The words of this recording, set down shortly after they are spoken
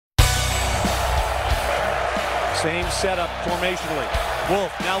Same setup formationally.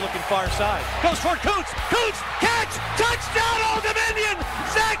 Wolf now looking far side. Goes for Coots. Coots, catch, touchdown, Old Dominion!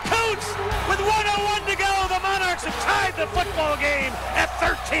 Zach Coots with 1:01 to go. The Monarchs have tied the football game at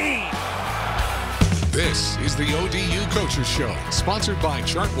 13. This is the ODU Coaches Show, sponsored by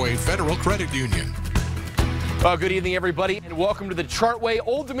Chartway Federal Credit Union. Well, good evening, everybody, and welcome to the Chartway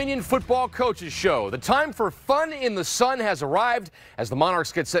Old Dominion Football Coaches Show. The time for fun in the sun has arrived as the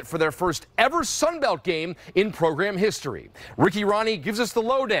Monarchs get set for their first ever Sun Belt game in program history. Ricky Ronnie gives us the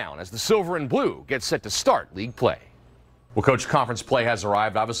lowdown as the Silver and Blue get set to start league play. Well, Coach, conference play has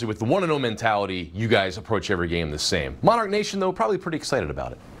arrived. Obviously, with the 1-0 mentality, you guys approach every game the same. Monarch Nation, though, probably pretty excited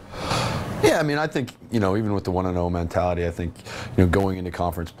about it. Yeah, I mean, I think, even with the 1-0 mentality, I think, going into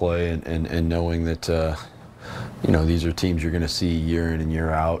conference play and knowing that, these are teams you're going to see year in and year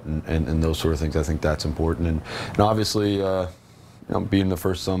out and those sort of things, I think that's important. And obviously, being the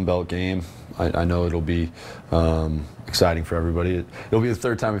first Sun Belt game, I know it'll be exciting for everybody. It'll be the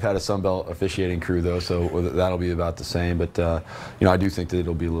third time we've had a Sun Belt officiating crew, though, so that'll be about the same. But, I do think that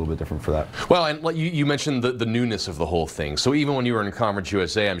it'll be a little bit different for that. Well, and like you mentioned the newness of the whole thing. So even when you were in Conference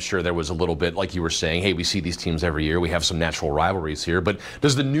USA, I'm sure there was a little bit, like you were saying, hey, we see these teams every year. We have some natural rivalries here. But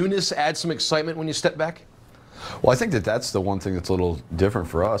does the newness add some excitement when you step back? Well, I think that that's the one thing that's a little different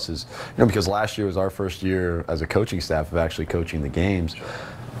for us is, because last year was our first year as a coaching staff of actually coaching the games.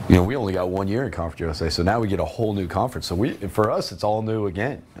 We only got 1 year in Conference USA, so now we get a whole new conference. So for us, it's all new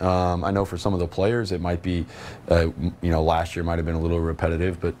again. I know for some of the players, it might be, last year might have been a little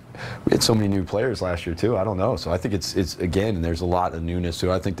repetitive, but we had so many new players last year too. I don't know. So I think it's again, and there's a lot of newness.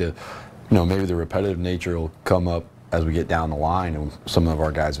 So I think that, maybe the repetitive nature will come up as we get down the line, and some of our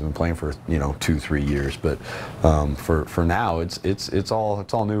guys have been playing for 2-3 years, but for now it's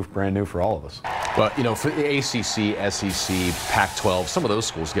all new, brand new for all of us. But for the ACC, SEC, Pac-12, some of those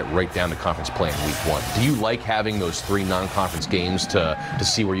schools get right down to conference play in week 1. Do you like having those 3 non-conference games to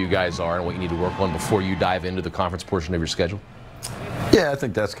see where you guys are and what you need to work on before you dive into the conference portion of your schedule? Yeah, I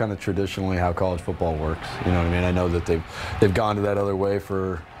think that's kind of traditionally how college football works. You know what I mean? I know that they've gone to that other way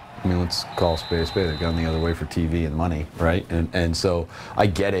for. Let's call spade a spade. They've gone the other way for TV and money, right? And so I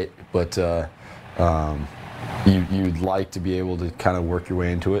get it, but you'd like to be able to kind of work your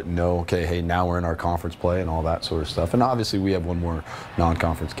way into it and know, okay, hey, now we're in our conference play and all that sort of stuff. And obviously we have one more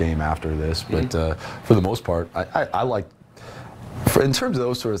non-conference game after this, but for the most part, I like. In terms of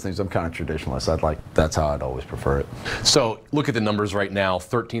those sort of things, I'm kind of traditionalist. That's how I'd always prefer it. So look at the numbers right now,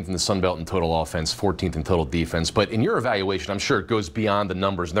 13th in the Sun Belt in total offense, 14th in total defense. But in your evaluation, I'm sure it goes beyond the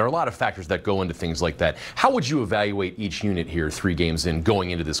numbers, and there are a lot of factors that go into things like that. How would you evaluate each unit here 3 games in going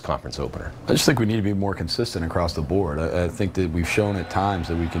into this conference opener? I just think we need to be more consistent across the board. I think that we've shown at times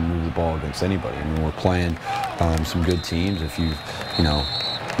that we can move the ball against anybody. I mean, we're playing some good teams. If you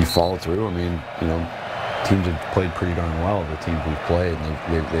follow through, teams have played pretty darn well, the teams we've played,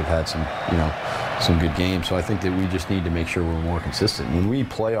 and they've had some good games. So I think that we just need to make sure we're more consistent. When we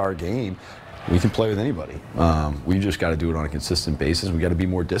play our game, we can play with anybody. We just got to do it on a consistent basis. We got to be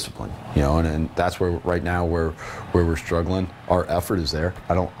more disciplined, and that's where right now where we're struggling. Our effort is there.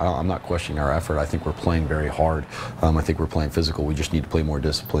 I'm not questioning our effort. I think we're playing very hard. I think we're playing physical. We just need to play more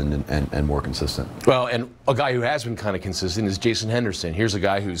disciplined and more consistent. Well, and a guy who has been kind of consistent is Jason Henderson. Here's a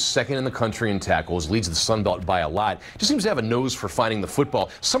guy who's 2nd in the country in tackles, leads the Sun Belt by a lot. Just seems to have a nose for finding the football.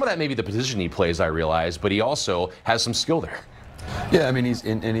 Some of that may be the position he plays, I realize, but he also has some skill there. Yeah, I mean,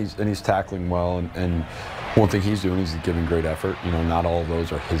 he's tackling well, and one thing he's doing is he's giving great effort. Not all of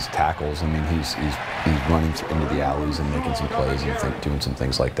those are his tackles. I mean, he's running into the alleys and making some plays and doing some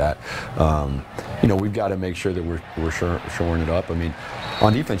things like that. We've got to make sure that we're shoring it up. I mean,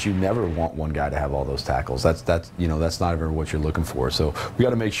 on defense, you never want one guy to have all those tackles. That's not ever what you're looking for. So we got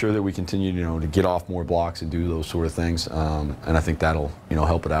to make sure that we continue, to get off more blocks and do those sort of things. And I think that'll,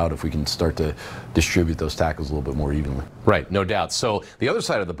 help it out if we can start to distribute those tackles a little bit more evenly. Right, no doubt. So the other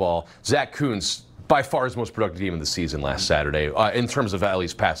side of the ball, Zach Kuntz, by far his most productive game of the season last Saturday, in terms of at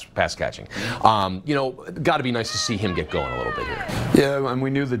least pass catching. Got to be nice to see him get going a little bit here. Yeah, and we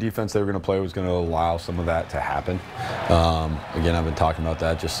knew the defense they were going to play was going to allow some of that to happen. Again, I've been talking about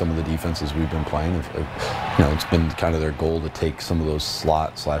that, just some of the defenses we've been playing. It's been kind of their goal to take some of those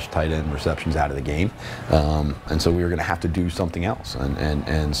slot/tight end receptions out of the game. And so we were going to have to do something else.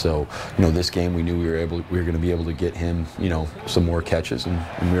 And so, this game we knew we were going to be able to get him, some more catches,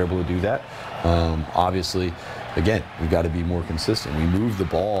 and we were able to do that. Obviously, again, we've got to be more consistent. We moved the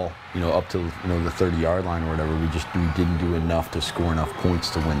ball, up to the 30-yard line or whatever. We didn't do enough to score enough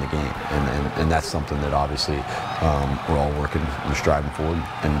points to win the game, and that's something that obviously we're all working and striving for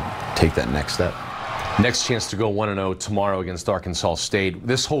and take that next step. Next chance to go 1-0 tomorrow against Arkansas State.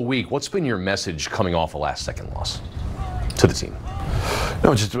 This whole week, what's been your message coming off a last-second loss to the team?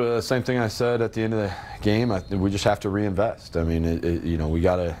 No, just the same thing I said at the end of the game. We just have to reinvest. I mean,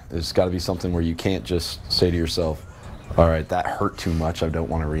 it's got to be something where you can't just say to yourself, all right, that hurt too much, I don't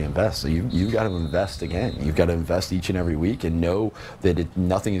want to reinvest. So you've got to invest again. You've got to invest each and every week and know that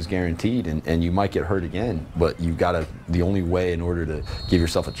nothing is guaranteed, and you might get hurt again, but you've got to, the only way in order to give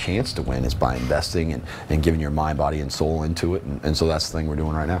yourself a chance to win is by investing and giving your mind, body, and soul into it, and so that's the thing we're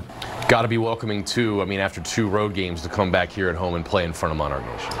doing right now. Got to be welcoming, too, I mean, after 2 road games, to come back here at home and play in front of Monarch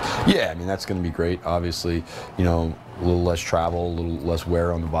Nation. Yeah, I mean, that's going to be great. Obviously, you know, a little less travel, a little less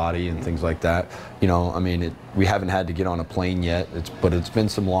wear on the body and things like that. You know, I mean, we haven't had to get on a plane yet, but it's been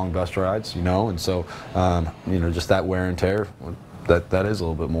some long bus rides, you know, and so, you know, just that wear and tear, that is a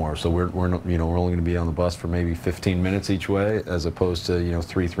little bit more. So we're only going to be on the bus for maybe 15 minutes each way, as opposed to, you know,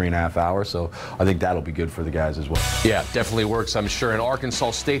 3.5 hours. So I think that'll be good for the guys as well. Yeah, definitely works, I'm sure. And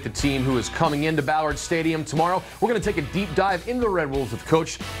Arkansas State, the team who is coming into Ballard Stadium tomorrow, we're going to take a deep dive into the Red Wolves with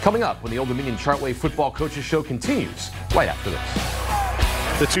Coach coming up when the Old Dominion Chartway Football Coaches Show continues right after this.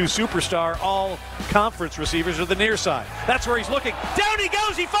 The 2 superstar all-conference receivers are the near side. That's where he's looking. Down he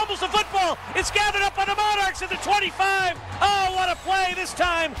goes. He fumbles the football. It's gathered up by the Monarchs at the 25. Oh, what a play this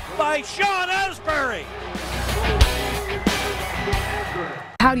time by Sean Asbury.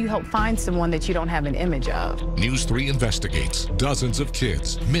 How do you help find someone that you don't have an image of? News 3 investigates dozens of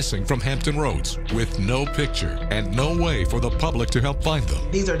kids missing from Hampton Roads with no picture and no way for the public to help find them.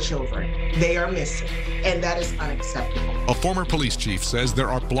 These are children. They are missing, and that is unacceptable. A former police chief says there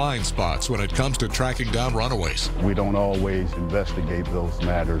are blind spots when it comes to tracking down runaways. We don't always investigate those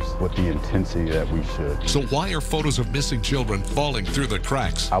matters with the intensity that we should. So why are photos of missing children falling through the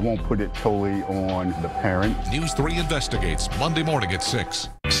cracks? I won't put it totally on the parent. News 3 investigates Monday morning at 6.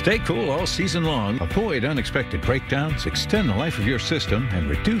 Stay cool all season long. Avoid unexpected breakdowns, extend the life of your system, and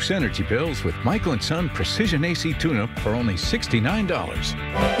reduce energy bills with Michael & Son Precision AC Tune-Up for only $69.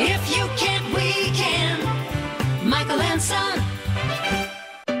 If you can't, we can. Michael & Son.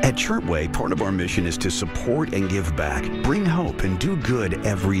 At Chartway, part of our mission is to support and give back, bring hope, and do good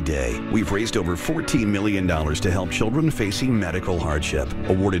every day. We've raised over $14 million to help children facing medical hardship,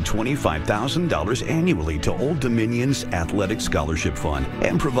 awarded $25,000 annually to Old Dominion's Athletic Scholarship Fund,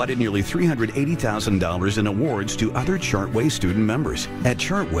 and provided nearly $380,000 in awards to other Chartway student members. At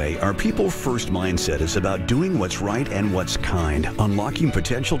Chartway, our people-first mindset is about doing what's right and what's kind, unlocking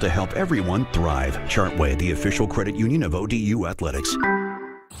potential to help everyone thrive. Chartway, the official credit union of ODU Athletics.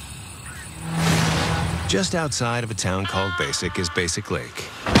 Just outside of a town called Basic is Basic Lake,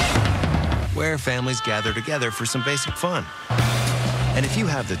 where families gather together for some basic fun. And if you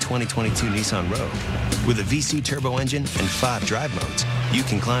have the 2022 Nissan Rogue, with a VC turbo engine and 5 drive modes, you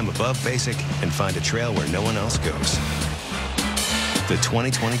can climb above Basic and find a trail where no one else goes. The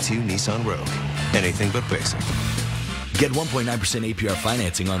 2022 Nissan Rogue, anything but basic. Get 1.9% APR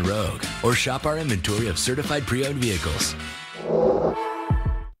financing on Rogue, or shop our inventory of certified pre-owned vehicles.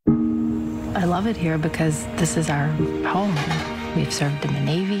 I love it here because this is our home. We've served in the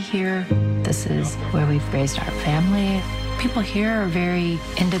Navy here. This is where we've raised our family. People here are very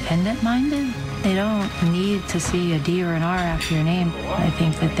independent-minded. They don't need to see a D or an R after your name. I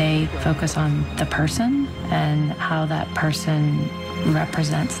think that they focus on the person and how that person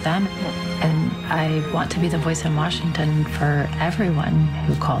represents them. And I want to be the voice in Washington for everyone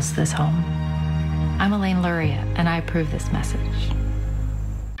who calls this home. I'm Elaine Luria, and I approve this message.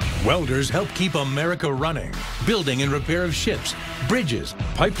 Welders help keep America running. Building and repair of ships, bridges,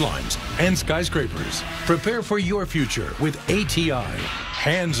 pipelines, and skyscrapers. Prepare for your future with ATI.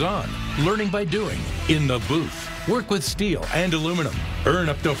 Hands-on, learning by doing, in the booth. Work with steel and aluminum. Earn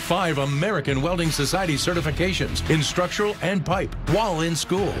up to 5 American Welding Society certifications in structural and pipe while in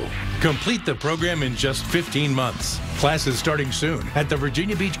school. Complete the program in just 15 months. Classes starting soon at the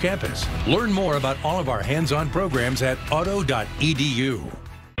Virginia Beach campus. Learn more about all of our hands-on programs at auto.edu.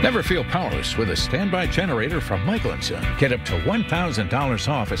 Never feel powerless with a standby generator from Michael & Son. Get up to $1,000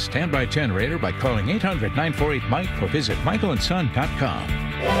 off a standby generator by calling 800-948-MIKE or visit michaelandson.com.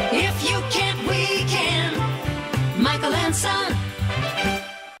 If you can't, we can. Michael & Son.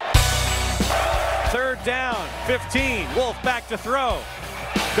 3rd down, 15. Wolf back to throw.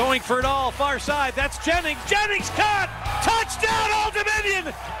 Going for it all, far side. That's Jennings. Jennings caught. Touchdown, Old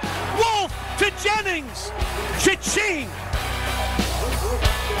Dominion. Wolf to Jennings. Cha-ching.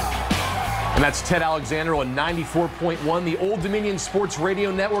 And that's Ted Alexander on 94.1, the Old Dominion Sports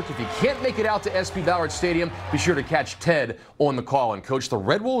Radio Network. If you can't make it out to SB Ballard Stadium, be sure to catch Ted on the call. And Coach, the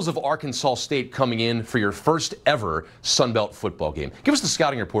Red Wolves of Arkansas State coming in for your first ever Sun Belt football game. Give us the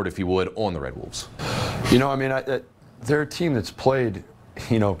scouting report, if you would, on the Red Wolves. You know, I mean, they're a team that's played,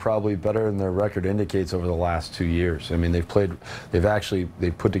 you know, probably better than their record indicates over the last 2 years. I mean, they've put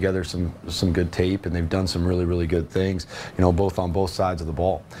together some good tape, and they've done some really good things, you know, on both sides of the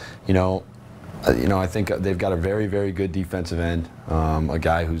ball. You know, I think they've got a very good defensive end, a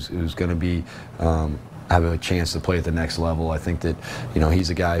guy who's going to be have a chance to play at the next level. I think that, you know, he's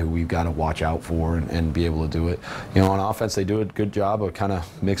a guy who we've got to watch out for and be able to do it. You know, on offense, they do a good job of kind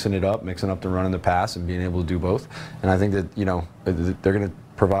of mixing up the run and the pass and being able to do both. And I think that, you know, they're going to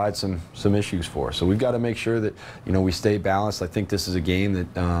provide some issues for us. So we've got to make sure that, you know, we stay balanced. I think this is a game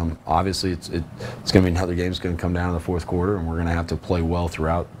that obviously it's going to be another game that's going to come down in the fourth quarter, and we're going to have to play well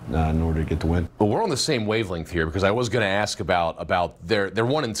throughout in order to get the win. Well, we're on the same wavelength here, because I was going to ask about they're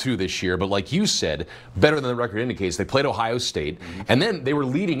 1-2 this year, but like you said, better than the record indicates. They played Ohio State, and then they were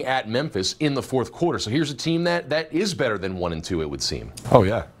leading at Memphis in the fourth quarter. So here's a team that is better than 1-2, it would seem. Oh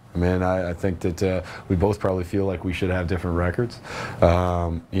yeah. I mean, I think that we both probably feel like we should have different records,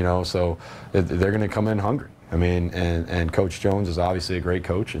 you know, so they're going to come in hungry. I mean, and Coach Jones is obviously a great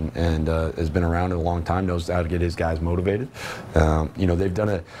coach and has been around a long time, knows how to get his guys motivated. You know, they've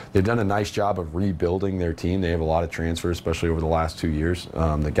done a nice job of rebuilding their team. They have a lot of transfers, especially over the last 2 years.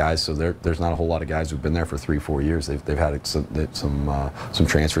 The guys, so there's not a whole lot of guys who've been there for 3-4 years. They've had some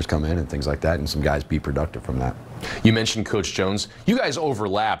transfers come in and things like that, and some guys be productive from that. You mentioned Coach Jones. You guys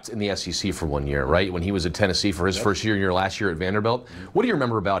overlapped in the SEC for 1 year, right? When he was at Tennessee for his first year and your last year at Vanderbilt. What do you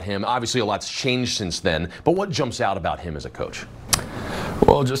remember about him? Obviously, a lot's changed since then, but what jumps out about him as a coach?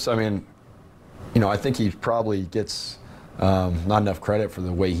 Well, just, I mean, you know, I think he probably gets not enough credit for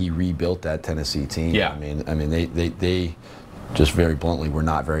the way he rebuilt that Tennessee team. Yeah. I mean, they just very bluntly were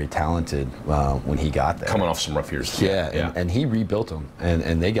not very talented when he got there. Coming off some rough years. Yeah. And he rebuilt them,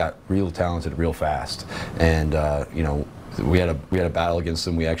 and they got real talented real fast. And you know, we had a battle against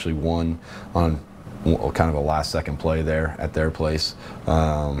them. We actually won on kind of a last-second play there at their place.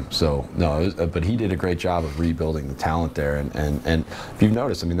 So no, but he did a great job of rebuilding the talent there. And if you've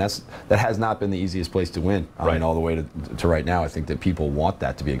noticed, I mean, that has not been the easiest place to win. I mean, all the way to right now. I think that people want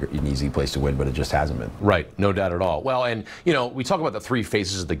that to be an easy place to win, but it just hasn't been. Right, no doubt at all. Well, and you know, we talk about the three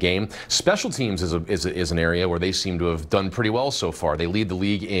phases of the game. Special teams is an area where they seem to have done pretty well so far. They lead the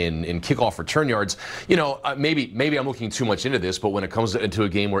league in kickoff return yards. You know, maybe I'm looking too much into this, but when it comes into a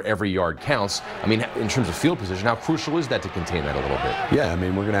game where every yard counts, I mean, in terms of field position, how crucial is that to contain that a little bit? Yeah, I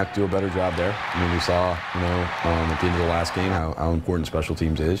mean, we're going to have to do a better job there. I mean, we saw, you know, at the end of the last game how important special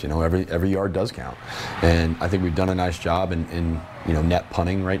teams is. You know, every yard does count, and I think we've done a nice job in you know, net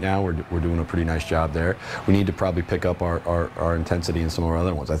punting right now. We're doing a pretty nice job there. We need to probably pick up our intensity in some of our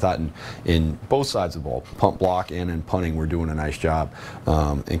other ones. I thought in both sides of the ball, punt block and in punting, we're doing a nice job.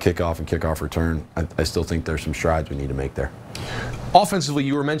 In kickoff and kickoff return, I still think there's some strides we need to make there. Offensively,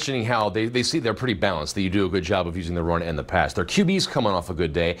 you were mentioning how they see they're pretty balanced, that you do a good job of using the run and the pass. Their QB's coming off a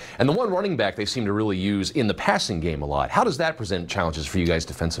good day, and the one running back they seem to really use in the passing game a lot. How does that present challenges for you guys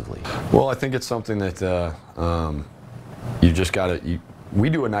defensively? Well, I think it's something that you just got to. We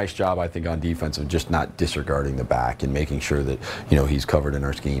do a nice job, I think, on defense of just not disregarding the back and making sure that, you know, he's covered in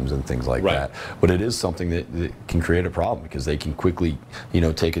our schemes and things like that. But it is something that can create a problem, because they can quickly, you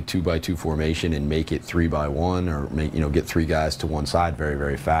know, take a 2-by-2 formation and make it 3-by-1, or make, you know, get three guys to one side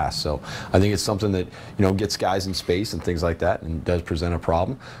very fast. So I think it's something that, you know, gets guys in space and things like that, and does present a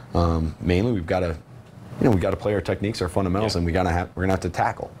problem. Mainly, we've got to. You know, we got to play our techniques, our fundamentals, and we're gonna have to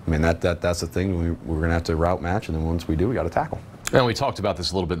tackle. I mean, that's the thing. We're gonna have to route match, and then once we do, we got to tackle. And we talked about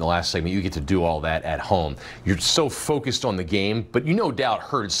this a little bit in the last segment. You get to do all that at home. You're so focused on the game, but you no doubt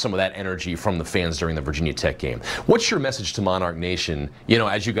heard some of that energy from the fans during the Virginia Tech game. What's your message to Monarch Nation, you know,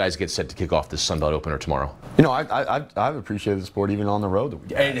 as you guys get set to kick off this Sun Belt opener tomorrow? You know, I've appreciated the sport even on the road.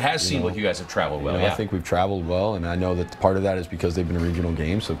 It has seemed like you guys have traveled well. You know, I think we've traveled well, and I know that part of that is because they've been a regional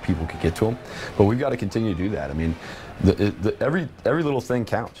game, so people could get to them. But we've got to continue to do that. I mean, every little thing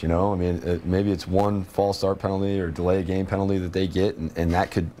counts, you know. I mean, maybe it's one false start penalty or delay a game penalty that they get, and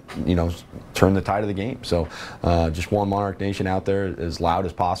that could, you know, turn the tide of the game. So just want Monarch Nation out there as loud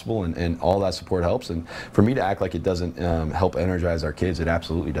as possible, and all that support helps. And for me to act like it doesn't help energize our kids, it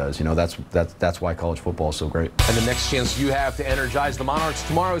absolutely does. You know, that's why college football is so great. And the next chance you have to energize the Monarchs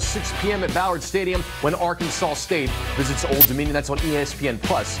tomorrow is 6 p.m. at Ballard Stadium when Arkansas State visits Old Dominion. That's on ESPN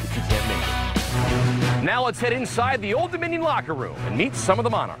Plus if you can't make it. Now let's head inside the Old Dominion locker room and meet some of the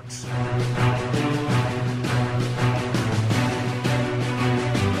Monarchs.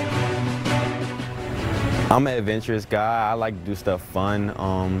 I'm an adventurous guy. I like to do stuff fun,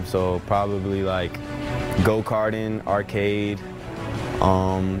 so probably like go-karting, arcade,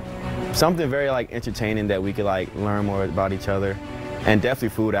 something very like entertaining that we could like learn more about each other. And definitely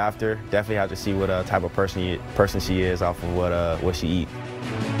food after. Definitely have to see what type of person she is off of what she eat.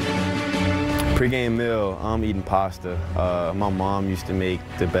 Pre-game meal, I'm eating pasta. My mom used to make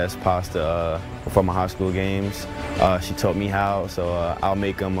the best pasta for my high school games. She taught me how, so I'll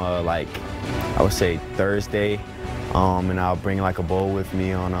make them like, I would say Thursday, and I'll bring like a bowl with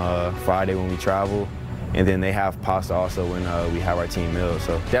me on Friday when we travel. And then they have pasta also when we have our team meals.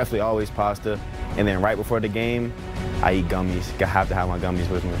 So definitely always pasta. And then right before the game, I eat gummies. I have to have my gummies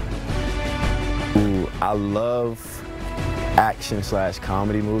with me. Ooh, I love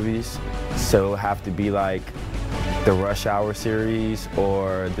action/comedy movies. So it'll have to be like the Rush Hour series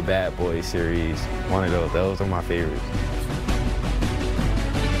or the Bad Boys series. One of those. Those are my favorites.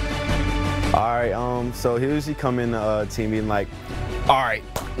 All right, so he usually come in the team meeting like, all right,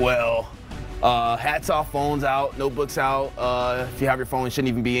 well, hats off, phones out, notebooks out. If you have your phone, it shouldn't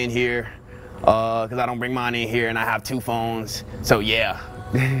even be in here because I don't bring mine in here and I have 2 phones. So yeah.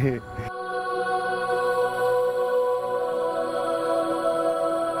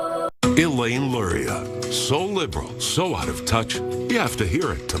 Elaine Luria, so liberal, so out of touch, you have to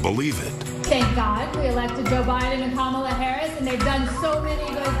hear it to believe it. Thank God we elected Joe Biden and Kamala Harris, and they've done so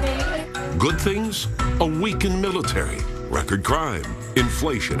many good things. Good things? A weakened military, record crime,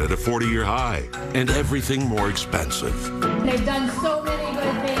 inflation at a 40-year high, and everything more expensive. They've done so many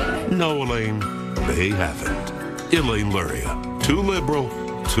good things. No, Elaine, they haven't. Elaine Luria, too liberal,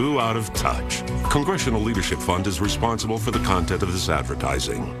 too out of touch. Congressional Leadership Fund is responsible for the content of this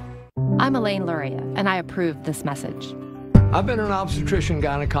advertising. I'm Elaine Luria, and I approve this message. I've been an obstetrician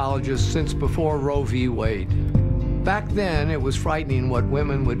gynecologist since before Roe v. Wade. Back then, it was frightening what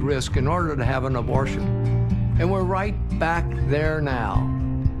women would risk in order to have an abortion. And we're right back there now.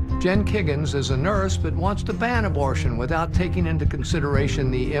 Jen Kiggins is a nurse but wants to ban abortion without taking into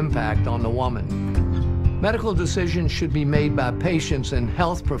consideration the impact on the woman. Medical decisions should be made by patients and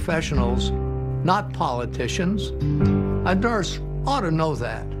health professionals, not politicians. A nurse ought to know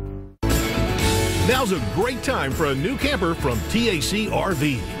that. Now's a great time for a new camper from TAC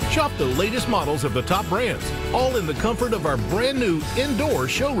RV. Shop the latest models of the top brands, all in the comfort of our brand new indoor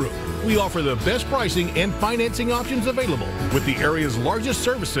showroom. We offer the best pricing and financing options available. With the area's largest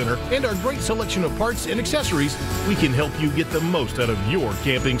service center and our great selection of parts and accessories, we can help you get the most out of your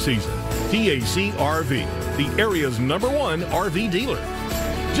camping season. TAC RV, the area's #1 RV dealer.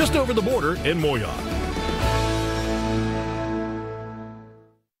 Just over the border in Moyock.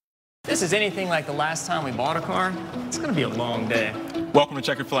 This is anything like the last time we bought a car, it's going to be a long day. Welcome to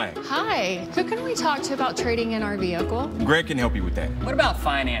Checkered Flag. Hi, who can we talk to about trading in our vehicle? Greg can help you with that. What about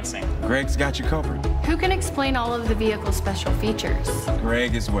financing? Greg's got you covered. Who can explain all of the vehicle's special features?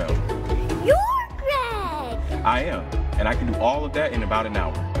 Greg as well. You're Greg! I am, and I can do all of that in about an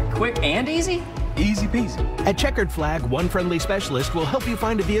hour. Quick and easy? Easy peasy. At Checkered Flag, one friendly specialist will help you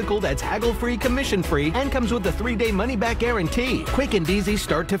find a vehicle that's haggle-free, commission-free, and comes with a 3-day money-back guarantee. Quick and easy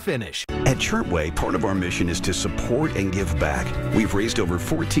start to finish. At Chartway, part of our mission is to support and give back. We've raised over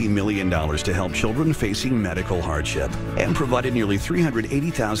 $14 million to help children facing medical hardship and provided nearly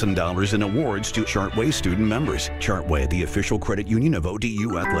 $380,000 in awards to Chartway student members. Chartway, the official credit union of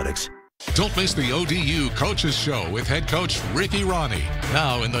ODU Athletics. Don't miss the ODU Coaches Show with head coach Ricky Ronnie.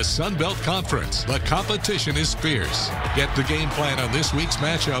 Now in the Sun Belt Conference, the competition is fierce. Get the game plan on this week's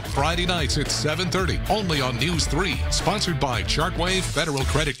matchup Friday nights at 7:30, only on News 3, sponsored by Chartway Federal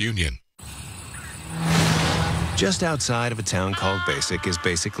Credit Union. Just outside of a town called Basic is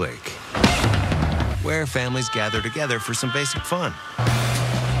Basic Lake, where families gather together for some basic fun.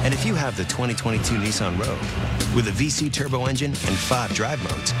 And if you have the 2022 Nissan Rogue, with a VC turbo engine and 5 drive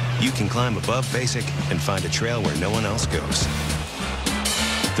modes, you can climb above Basic and find a trail where no one else goes.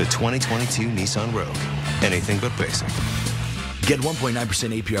 The 2022 Nissan Rogue, anything but basic. Get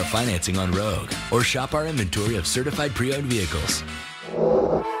 1.9% APR financing on Rogue, or shop our inventory of certified pre-owned vehicles.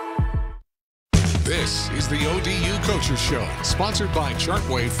 This is the ODU Coaches Show, sponsored by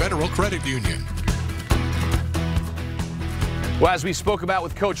Chartway Federal Credit Union. Well, as we spoke about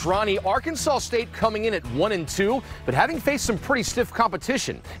with Coach Ronnie, Arkansas State coming in at 1-2, but having faced some pretty stiff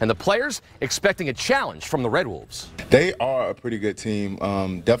competition, and the players expecting a challenge from the Red Wolves. They are a pretty good team.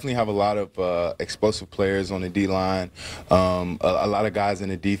 Definitely have a lot of explosive players on the D-line. A lot of guys in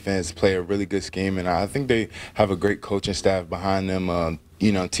the defense play a really good scheme, and I think they have a great coaching staff behind them.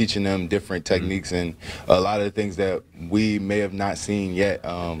 You know, teaching them different techniques and a lot of the things that we may have not seen yet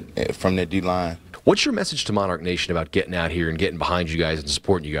from their D-line. What's your message to Monarch Nation about getting out here and getting behind you guys and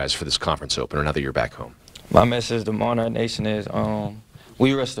supporting you guys for this conference opener now that you're back home? My message to Monarch Nation is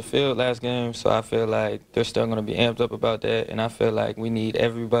we rushed the field last game, so I feel like they're still going to be amped up about that, and I feel like we need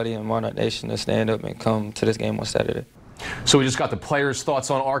everybody in Monarch Nation to stand up and come to this game on Saturday. So we just got the players' thoughts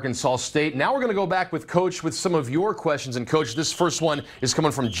on Arkansas State. Now we're going to go back with Coach with some of your questions. And Coach, this first one is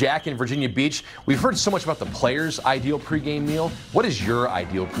coming from Jack in Virginia Beach. We've heard so much about the players' ideal pregame meal. What is your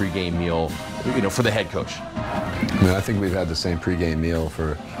ideal pregame meal, for the head coach? I mean, I think we've had the same pregame meal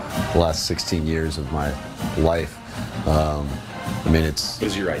for the last 16 years of my life. I mean, it's... What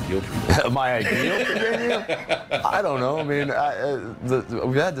is your ideal pregame? My ideal pregame meal? I don't know. I mean,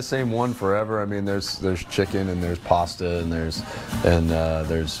 we've had the same one forever. I mean, there's chicken and there's pasta and there's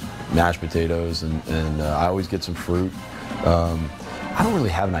mashed potatoes and I always get some fruit. I don't really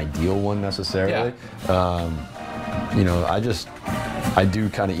have an ideal one necessarily. Yeah. I do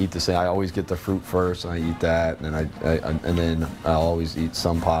kind of eat the same. I always get the fruit first, and I eat that, and then I'll always eat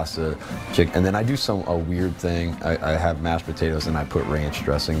some pasta, chicken, and then I do a weird thing. I have mashed potatoes, and I put ranch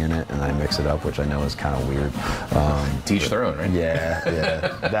dressing in it, and I mix it up, which I know is kind of weird. Teach their own, right? Yeah,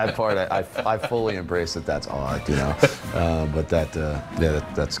 yeah. That part, I fully embrace that. That's odd, but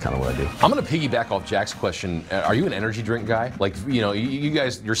that's kind of what I do. I'm going to piggyback off Jack's question. Are you an energy drink guy? Like, you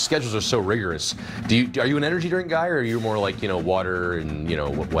guys, your schedules are so rigorous. Are you an energy drink guy, or are you more like, water and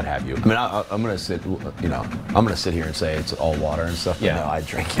what have you? I mean, I'm gonna sit here and say it's all water and stuff. But yeah. No, I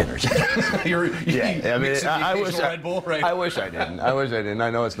drink energy. I mean, I wish Red Bull, right? I wish I didn't. I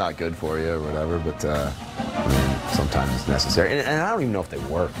know it's not good for you or whatever, but I mean, sometimes it's necessary. And I don't even know if they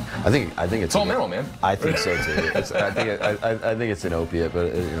work. I think it's all mental, man. I think so too. I think it's an opiate, but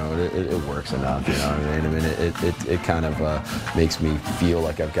it works enough. You know what I mean? It kind of makes me feel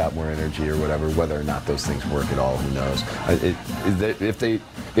like I've got more energy or whatever. Whether or not those things work at all, who knows?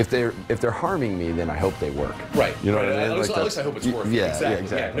 If they're harming me, then I hope they work. Right. You know right. what I mean? At least I hope it's working. Yeah, exactly. Yeah,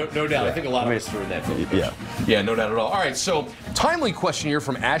 exactly. Yeah, no doubt. Yeah. I think a lot of us are in that field. Yeah. Yeah, no doubt at all. All right, so timely question here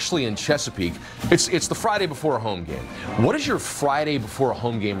from Ashley in Chesapeake. It's the Friday before a home game. What is your Friday before a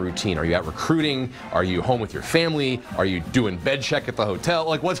home game routine? Are you out recruiting? Are you home with your family? Are you doing bed check at the hotel?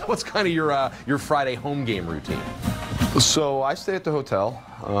 Like, what's kind of your Friday home game routine? So I stay at the hotel.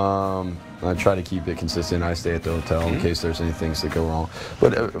 I try to keep it consistent. I stay at the hotel in case there's any things that go wrong.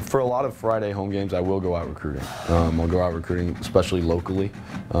 But for a lot of Friday home games, I will go out recruiting. I'll go out recruiting, especially locally.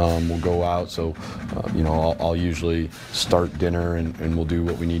 We'll go out, so I'll usually start dinner and we'll do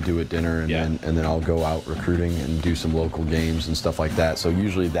what we need to do at dinner, and then I'll go out recruiting and do some local games and stuff like that. So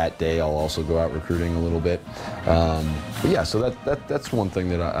usually that day I'll also go out recruiting a little bit. But yeah, so that's one thing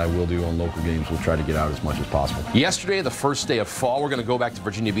that I will do on local games. We'll try to get out as much as possible. Yesterday, the first day of fall, we're going to go back to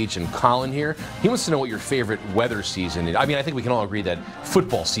Virginia Beach and Colin here. He wants to know what your favorite weather season is. I mean, I think we can all agree that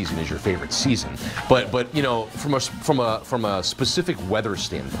football season is your favorite season. But from a specific weather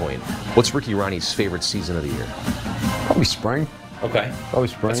standpoint, what's Ricky Ronnie's favorite season of the year? Probably spring. Okay. Probably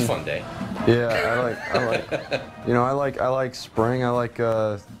spring. That's a fun day. Yeah, I like spring. I like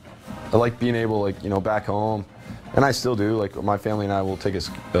being able, back home. And I still do. Like, my family and I will take a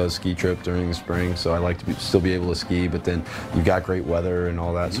ski trip during the spring, so I like to still be able to ski. But then you've got great weather and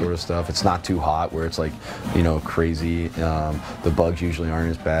all that sort of stuff. It's not too hot where it's like, crazy. The bugs usually aren't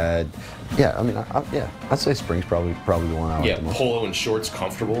as bad. Yeah, I mean, I'd say spring's probably the one I like the most. Polo and shorts,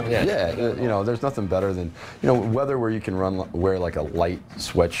 comfortable. Yeah. Yeah, there's nothing better than weather where you can wear like a light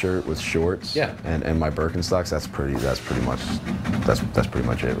sweatshirt with shorts. Yeah. And my Birkenstocks. That's pretty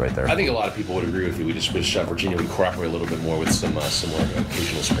much it right there. I think a lot of people would agree with you. We just wish Virginia would cooperate a little bit more with some more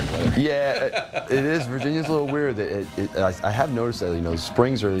occasional spring weather. Yeah, it is. Virginia's a little weird. I have noticed that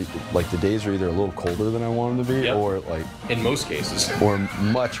springs are like the days are either a little colder than I want them to be, or like in most cases, or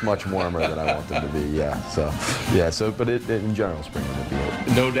much warmer than I want them to be. Yeah. So but in general, spring would be it.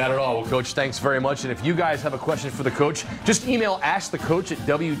 No doubt at all. Well, Coach, thanks very much. And if you guys have a question for the coach, just email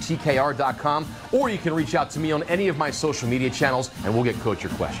askthecoach@WTKR.com, or you can reach out to me on any of my social media channels, and we'll get Coach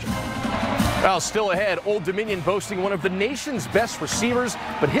your question. Well, still ahead, Old Dominion boasting one of the nation's best receivers,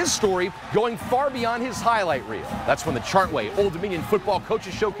 but his story going far beyond his highlight reel. That's when the Chartway Old Dominion Football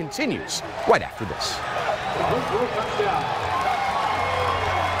Coaches Show continues right after this.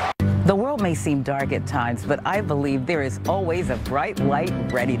 The world may seem dark at times, but I believe there is always a bright light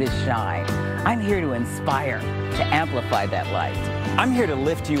ready to shine. I'm here to inspire, to amplify that light. I'm here to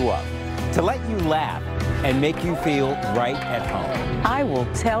lift you up, to let you laugh, and make you feel right at home. I will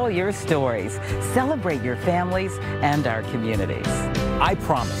tell your stories, celebrate your families and our communities. I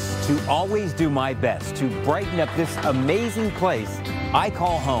promise to always do my best to brighten up this amazing place I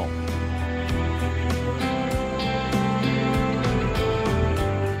call home.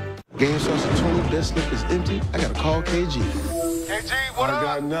 Game starts at 20, dead slip is empty. I gotta call KG. KG, I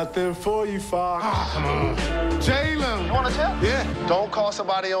got nothing for you, Fox. Oh, come on. Jalen. You want to tell? Yeah. Don't call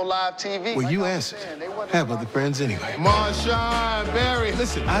somebody on live TV. Well, you answered. Have other friends anyway. Marshawn, Barry.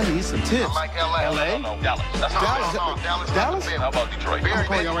 Listen, I need some tips. I like L.A. LA? No, Dallas. That's Dallas? Dallas? How about Detroit? Barry, I'll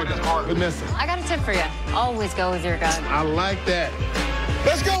call y'all right now. Vanessa. I got a tip for you. Always go with your gut. I like that.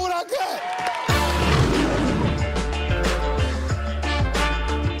 Let's go with our gut.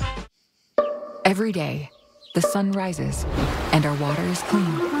 Every day, the sun rises and our water is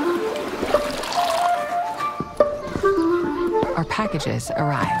clean. Our packages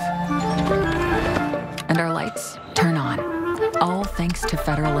arrive. And our lights turn on. All thanks to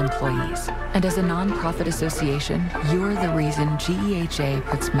federal employees. And as a nonprofit association, you're the reason GEHA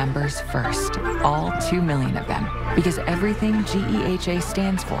puts members first. All 2 million of them. Because everything GEHA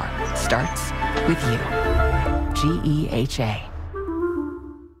stands for starts with you. GEHA.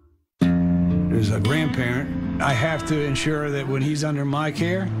 As a grandparent, I have to ensure that when he's under my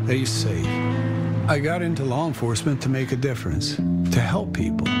care, that he's safe. I got into law enforcement to make a difference, to help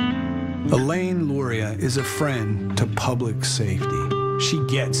people. Elaine Luria is a friend to public safety. She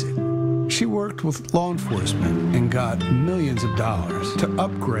gets it. She worked with law enforcement and got millions of dollars to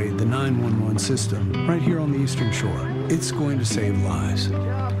upgrade the 911 system right here on the Eastern Shore. It's going to save lives.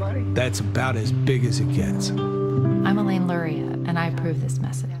 That's about as big as it gets. I'm Elaine Luria, and I approve this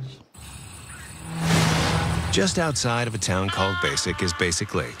message. Just outside of a town called Basic is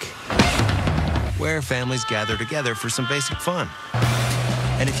Basic Lake, where families gather together for some basic fun.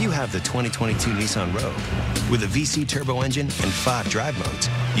 And if you have the 2022 Nissan Rogue, with a VC turbo engine and 5 drive modes,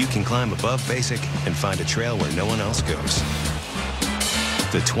 you can climb above Basic and find a trail where no one else goes.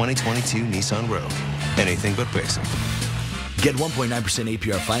 The 2022 Nissan Rogue, anything but basic. Get 1.9%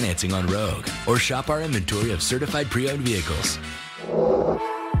 APR financing on Rogue, or shop our inventory of certified pre-owned vehicles.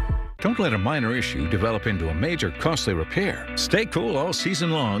 Don't let a minor issue develop into a major costly repair. Stay cool all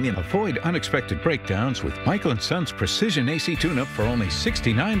season long and avoid unexpected breakdowns with Michael & Son's Precision AC Tune-Up for only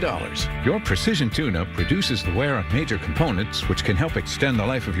 $69. Your Precision Tune-Up reduces the wear on major components, which can help extend the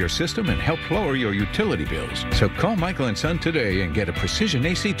life of your system and help lower your utility bills. So call Michael & Son today and get a Precision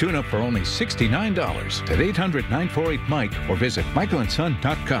AC Tune-Up for only $69 at 800-948-MIKE or visit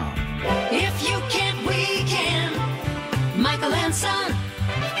michaelandson.com. If you can't, we can. Michael & Son.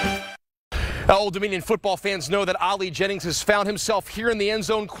 Old Dominion football fans know that Ali Jennings has found himself here in the end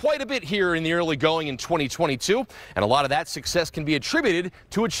zone quite a bit here in the early going in 2022, and a lot of that success can be attributed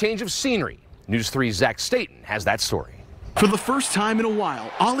to a change of scenery. News 3's Zach Staten has that story. For the first time in a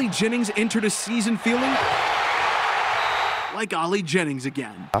while, Ali Jennings entered a season feeling like Ali Jennings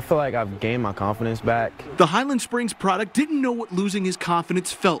again. I feel like I've gained my confidence back. The Highland Springs product didn't know what losing his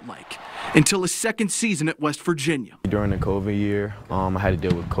confidence felt like until his second season at West Virginia. During the COVID year, I had to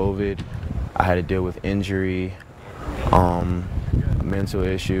deal with COVID. I had to deal with injury, mental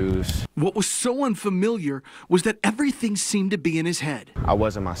issues. What was so unfamiliar was that everything seemed to be in his head. I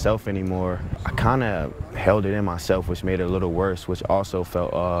wasn't myself anymore. I kind of held it in myself, which made it a little worse, which also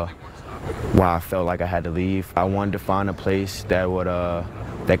felt why I felt like I had to leave. I wanted to find a place that would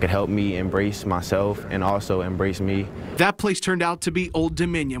that could help me embrace myself and also embrace me. That place turned out to be Old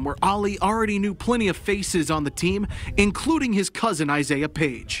Dominion, where Ali already knew plenty of faces on the team, including his cousin Isaiah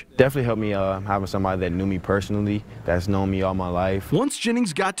Page. Definitely helped me having somebody that knew me personally, that's known me all my life. Once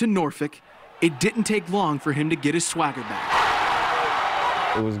Jennings got to Norfolk, it didn't take long for him to get his swagger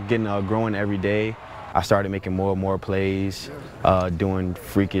back. It was getting growing every day. I started making more and more plays, doing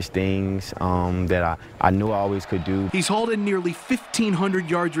freakish things that I knew I always could do. He's hauled in nearly 1,500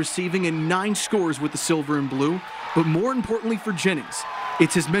 yards receiving and 9 scores with the silver and blue. But more importantly for Jennings,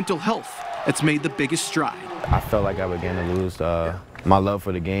 it's his mental health that's made the biggest stride. I felt like I began to lose my love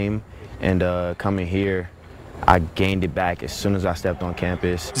for the game, and coming here, I gained it back as soon as I stepped on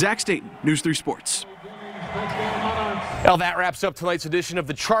campus. Zach Staten, News 3 Sports. Well, that wraps up tonight's edition of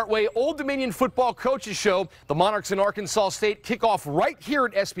the Chartway Old Dominion Football Coaches Show. The Monarchs and Arkansas State kick off right here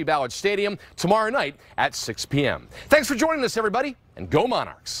at SB Ballard Stadium tomorrow night at 6 p.m. Thanks for joining us, everybody, and go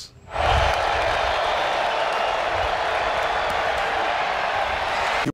Monarchs.